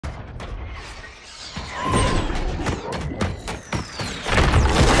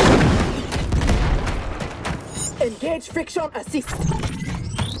Engage friction assist.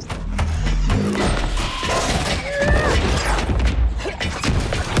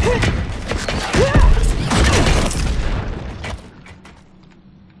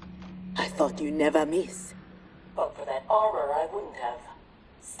 I thought you never miss. But for that armor, I wouldn't have.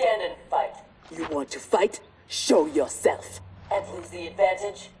 Stand and fight. You want to fight? Show yourself. And lose the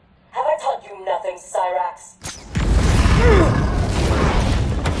advantage? Have I taught you nothing, Cyrax?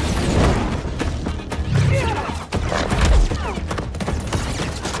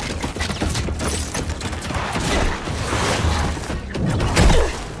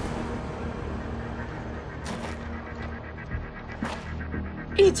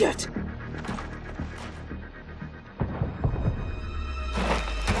 Idiot!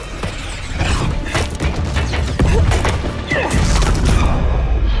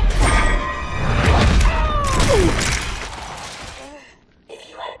 If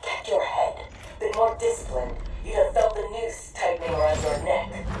you had kept your head, been more disciplined, you'd have felt the noose tightening around your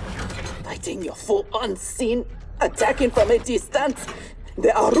neck. Fighting your foe unseen, attacking from a distance.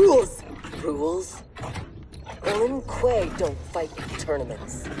 There are rules. Rules? Lin Kuei don't fight in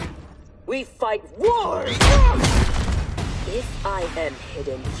tournaments. We fight wars! If I am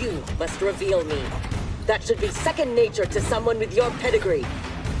hidden, you must reveal me. That should be second nature to someone with your pedigree.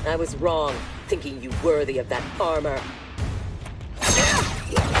 I was wrong, thinking you worthy of that armor.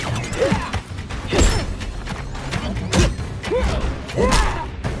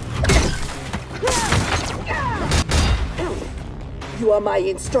 You are my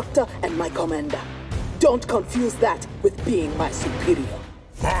instructor and my commander. Don't confuse that with being my superior.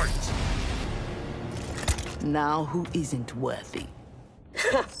 Fight! Now who isn't worthy?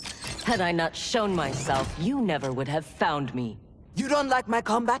 Had I not shown myself, you never would have found me. You don't like my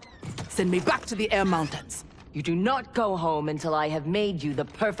combat? Send me back to the air mountains. You do not go home until I have made you the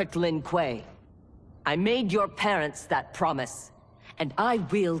perfect Lin Kuei. I made your parents that promise, and I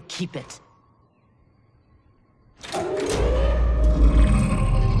will keep it.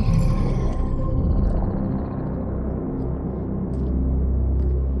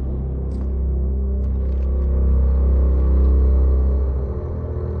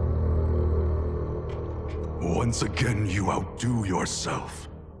 Once again, you outdo yourself.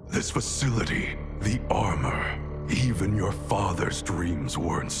 This facility, the armor, even your father's dreams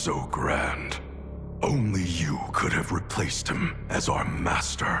weren't so grand. Only you could have replaced him as our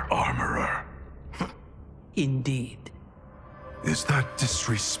master armorer. Indeed. Is that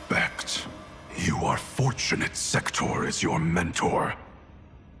disrespect? You are fortunate Sektor is your mentor.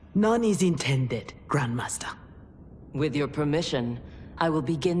 None is intended, Grandmaster. With your permission, I will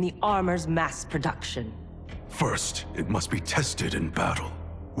begin the armor's mass production. First, it must be tested in battle.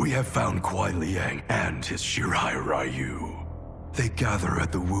 We have found Kuai Liang and his Shirai Ryu. They gather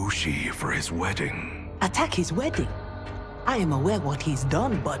at the Wuxi for his wedding. Attack his wedding? I am aware what he's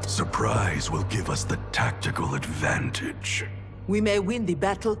done, but... Surprise will give us the tactical advantage. We may win the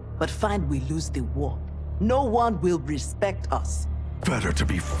battle, but find we lose the war. No one will respect us. Better to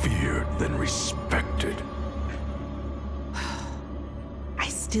be feared than respected. I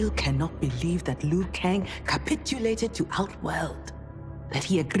still cannot believe that Liu Kang capitulated to Outworld. That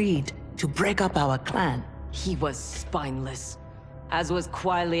he agreed to break up our clan. He was spineless, as was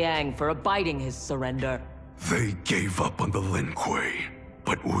Kuai Liang for abiding his surrender. They gave up on the Lin Kuei,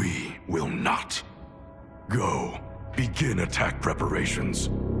 but we will not. Go, begin attack preparations.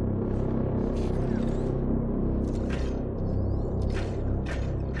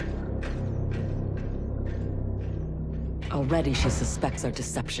 Already she suspects our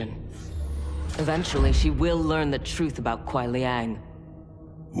deception. Eventually she will learn the truth about Kuai Liang.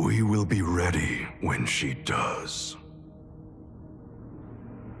 We will be ready when she does.